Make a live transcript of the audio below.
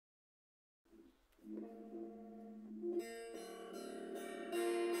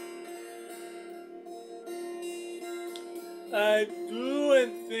I'd do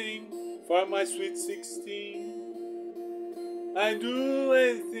anything for my sweet 16. I'd do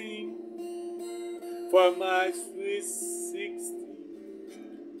anything for my sweet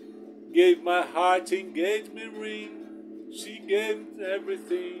 16. Gave my heart engagement ring. She gave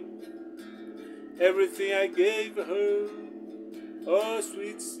everything, everything I gave her. Oh,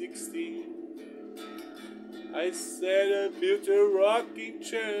 sweet 16. I said I built a rocking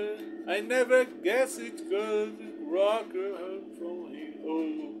chair. I never guessed it could rock her from here.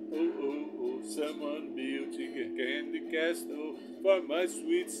 Oh, oh, oh, oh. Someone built a candy castle for my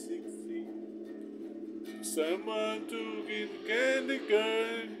sweet 16. Someone took in candy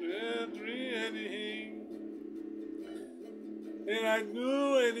gun and dream anything. And I'd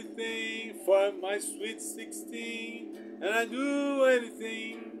do anything for my sweet 16. And I'd do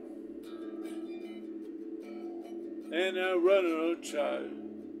anything. And I run around child.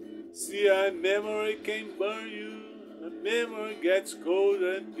 See, a memory can burn you. A memory gets cold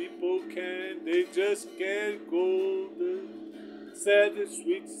and people can't. They just can't go. Said the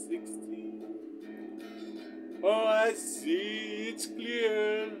sweet 16. Oh, I see it's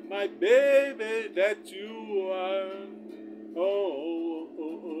clear, my baby, that you are. Oh, oh,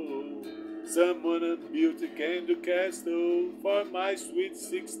 oh, oh. Someone built a candle castle for my sweet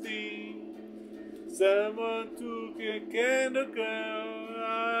 16. Someone took a candle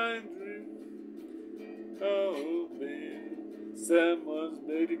and dream. Oh, baby. Someone's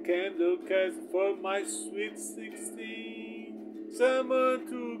made a candle castle for my sweet 16. Someone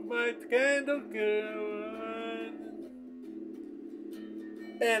took my candle girl.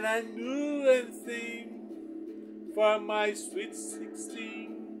 And I knew anything for my sweet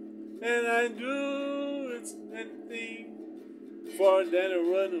 16. And I knew it's anything for that a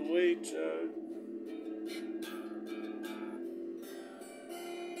runaway child.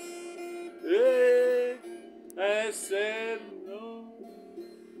 Yeah, I said no.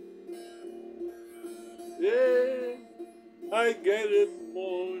 Yeah, I get it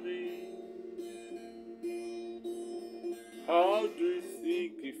morning. How do you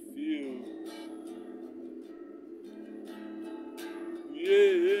think it feels?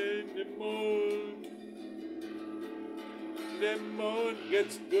 Yeah, in the moon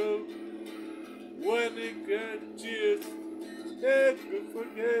gets go. When it gets tears, yeah, could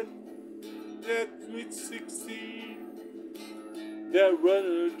forget that sweet 16, that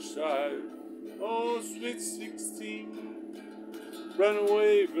runner child. Oh, sweet 16,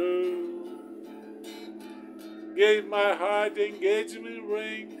 runaway girl. Gave my heart engagement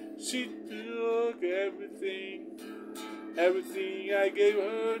ring. She took everything, everything I gave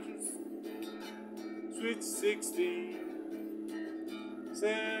her. Sweet 16.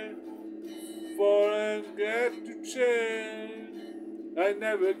 Said, for I get to change. I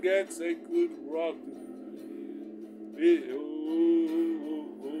never get a good rock.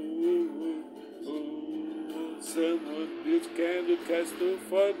 Someone built candle castle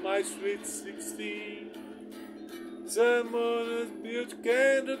for my sweet 16. Someone has built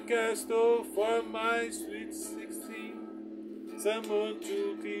candle castle for my sweet 16. Someone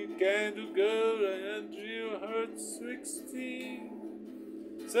took a candle girl and drew her 16.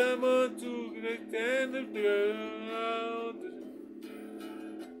 Someone took the candle girl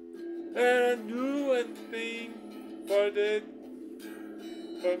and I do anything for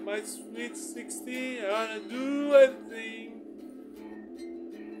my sweet 16. I do anything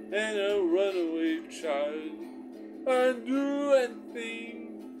and a runaway child. I do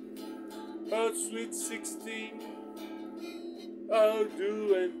anything for sweet 16. I'll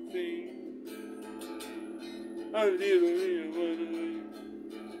do anything. A little run away.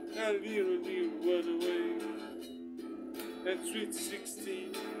 A little run away. And sweet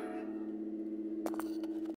 16.